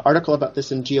new article about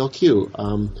this in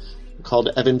GLQ called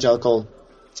 "Evangelical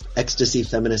Ecstasy,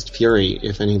 Feminist Fury."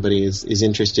 If anybody is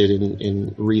interested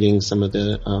in reading some of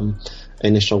the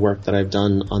initial work that I've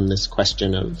done on this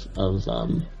question of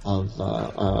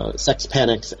sex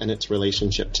panics and its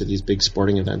relationship to these big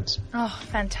sporting events. Oh,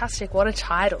 fantastic. What a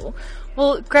title.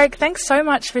 Well, Greg, thanks so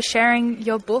much for sharing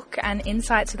your book and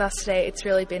insights with us today. It's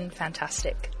really been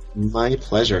fantastic. My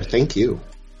pleasure. Thank you.